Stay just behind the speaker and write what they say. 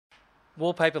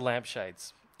Wallpaper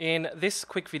lampshades. In this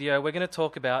quick video, we're going to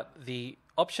talk about the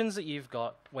options that you've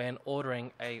got when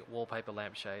ordering a wallpaper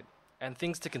lampshade and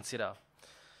things to consider.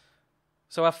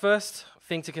 So our first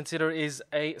thing to consider is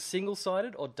a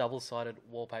single-sided or double-sided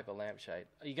wallpaper lampshade.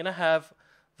 Are you going to have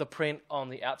the print on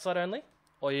the outside only,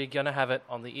 or are you going to have it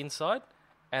on the inside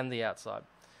and the outside?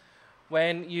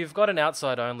 When you've got an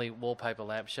outside-only wallpaper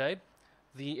lampshade,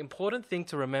 the important thing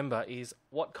to remember is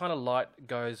what kind of light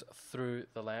goes through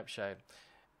the lampshade.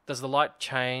 Does the light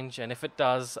change? And if it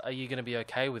does, are you going to be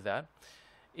okay with that?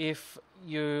 If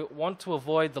you want to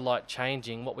avoid the light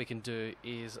changing, what we can do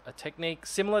is a technique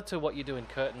similar to what you do in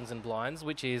curtains and blinds,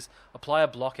 which is apply a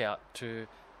block out to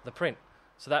the print.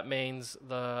 So that means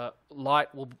the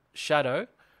light will shadow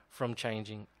from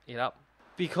changing it up.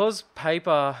 Because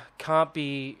paper can't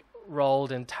be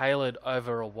rolled and tailored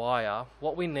over a wire,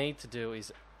 what we need to do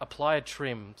is apply a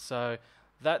trim. So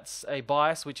that's a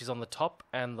bias which is on the top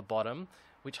and the bottom,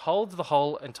 which holds the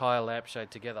whole entire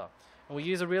lampshade together. And we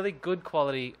use a really good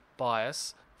quality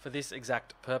bias for this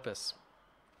exact purpose.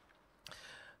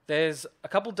 There's a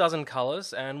couple dozen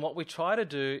colors, and what we try to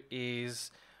do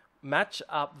is match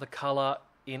up the color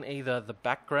in either the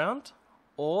background,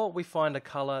 or we find a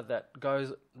color that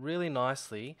goes really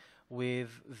nicely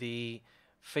with the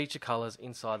feature colors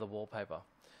inside the wallpaper.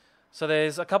 So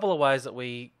there's a couple of ways that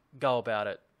we go about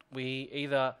it. We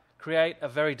either create a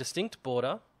very distinct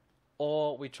border,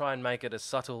 or we try and make it as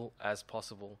subtle as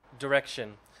possible.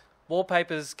 Direction.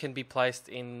 Wallpapers can be placed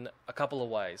in a couple of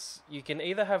ways. You can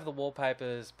either have the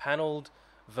wallpapers panelled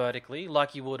vertically,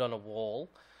 like you would on a wall,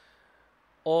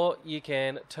 or you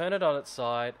can turn it on its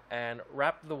side and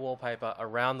wrap the wallpaper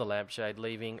around the lampshade,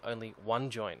 leaving only one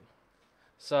join.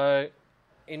 So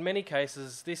in many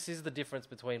cases, this is the difference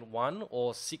between 1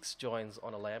 or 6 joins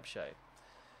on a lampshade.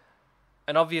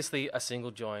 And obviously, a single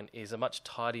join is a much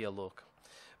tidier look.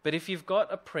 But if you've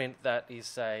got a print that is,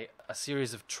 say, a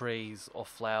series of trees or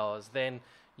flowers, then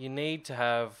you need to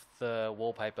have the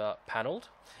wallpaper panelled.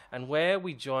 And where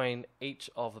we join each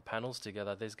of the panels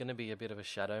together, there's going to be a bit of a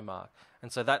shadow mark.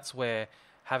 And so that's where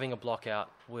having a block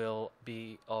out will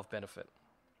be of benefit.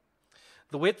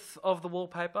 The width of the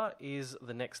wallpaper is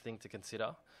the next thing to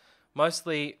consider.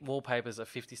 Mostly wallpapers are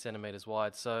 50 centimeters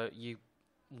wide, so you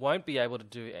won't be able to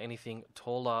do anything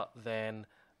taller than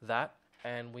that,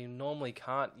 and we normally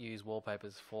can't use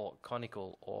wallpapers for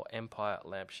conical or empire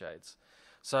lampshades.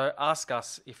 So ask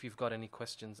us if you've got any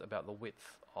questions about the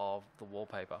width of the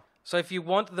wallpaper. So if you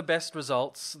want the best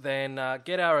results, then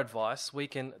get our advice. We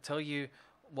can tell you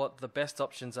what the best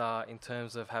options are in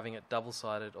terms of having it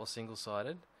double-sided or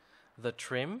single-sided, the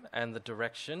trim and the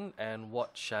direction, and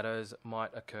what shadows might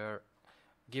occur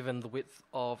given the width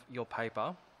of your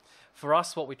paper. For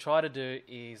us, what we try to do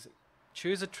is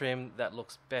choose a trim that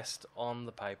looks best on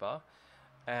the paper,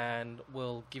 and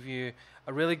will give you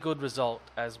a really good result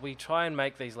as we try and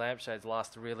make these lampshades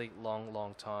last a really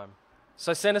long time.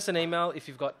 So send us an email if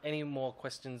you've got any more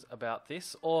questions about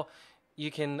this, or you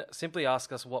can simply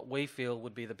ask us what we feel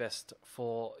would be the best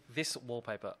for this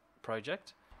wallpaper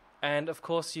project. And of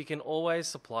course, you can always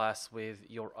supply us with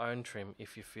your own trim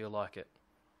if you feel like it.